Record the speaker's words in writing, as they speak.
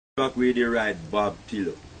rock where they write Bob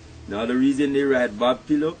Pillow. Now the reason they write Bob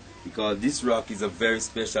Pillow, because this rock is a very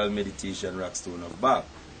special meditation rock stone of Bob.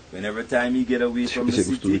 Whenever time he get away from the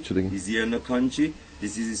city, he's here in the country,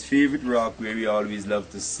 this is his favorite rock where he always love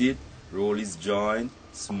to sit, roll his joint,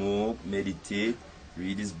 smoke, meditate,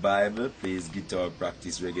 read his Bible, play his guitar,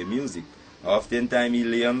 practice reggae music. Oftentimes he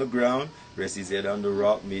lay on the ground, rest his head on the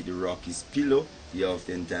rock, make the rock his pillow. He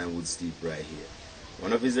oftentimes would sleep right here.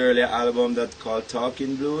 One of his earlier albums that's called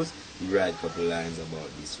Talking Blues, he write a couple lines about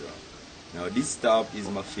this rock. Now this stop is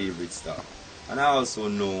my favorite stop. And I also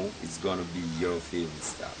know it's gonna be your favorite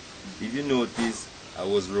stop. If you notice, I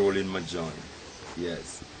was rolling my joint.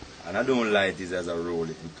 Yes. And I don't light this as I roll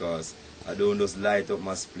it because I don't just light up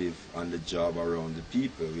my spliff on the job around the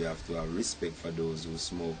people. We have to have respect for those who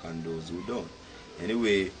smoke and those who don't.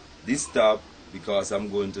 Anyway, this stop, because I'm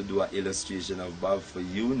going to do an illustration of Bob for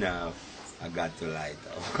you now, I got to light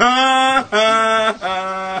up.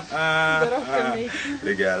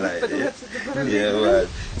 Look at light. Yeah, well.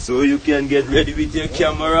 So you can get ready with your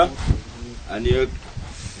camera and your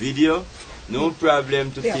video. No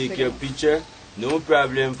problem to take your picture. No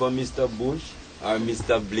problem for Mr. Bush or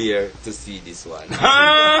Mr. Blair to see this one.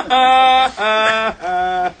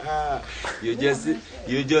 you just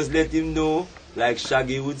let him know, like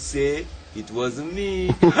Shaggy would say, it wasn't me.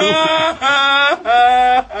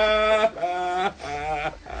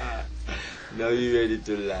 Now you ready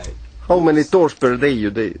to light. How many tours per day you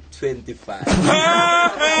did? 25.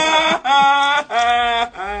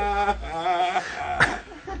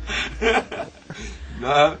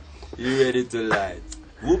 Now you ready to light.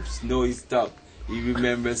 Whoops, no, he stopped. He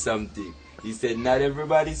remembered something. He said, not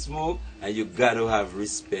everybody smoke, and you gotta have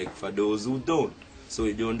respect for those who don't. So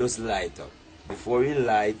you don't just light up. Before you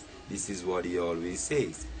light, this is what he always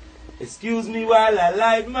says. Excuse me while I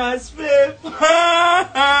light my spliff.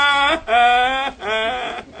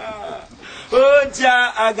 Oh,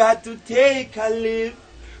 Jah, I got to take a lift.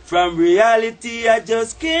 From reality, I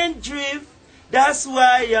just can't drift. That's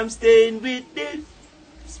why I'm staying with this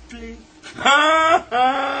spliff.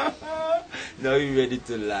 Now you're ready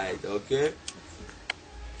to light, okay?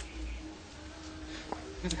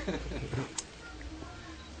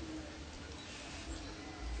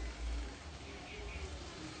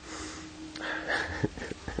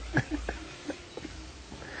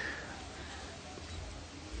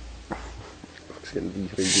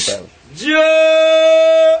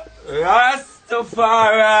 Joe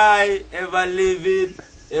Rastafari, ever living,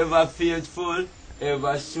 ever faithful,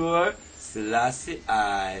 ever sure, Selassie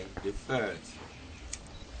I the first.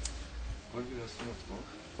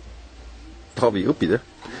 Tar vi upp i det?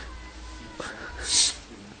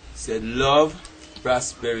 Said love,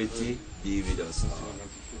 prosperity be with us all.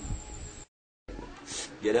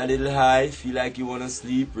 Get a little high, feel like you want to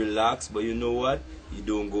sleep, relax, but you know what? You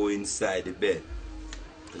don't go inside the bed.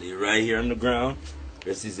 Lay right here on the ground,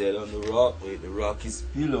 rest his head on the rock, with the rock his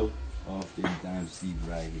pillow, oftentimes sleep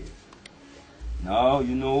right here. Now,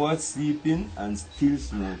 you know what? Sleeping and still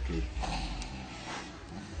smoking.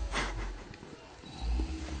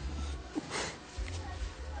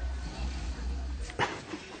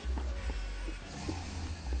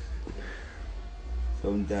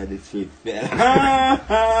 Sometimes the trip fell.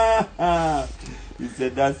 He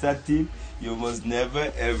said that's a tip. You must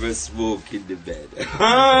never ever smoke in the bed.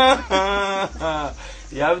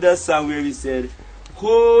 You have that song where he said,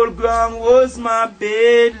 cold ground was my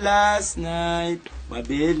bed last night,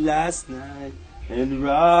 and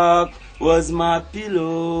rock was my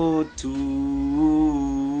pillow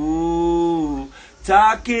too.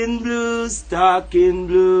 Talking blues, talking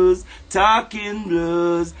blues, talking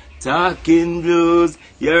blues, talking blues.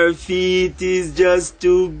 Your feet is just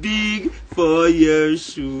too big for your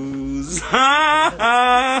shoes. And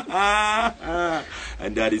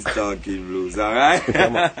that is talking blues, alright?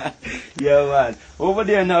 Yeah, man. Over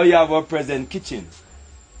there now you have our present kitchen.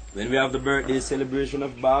 When we have the birthday celebration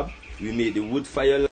of Bob, we make the wood fire.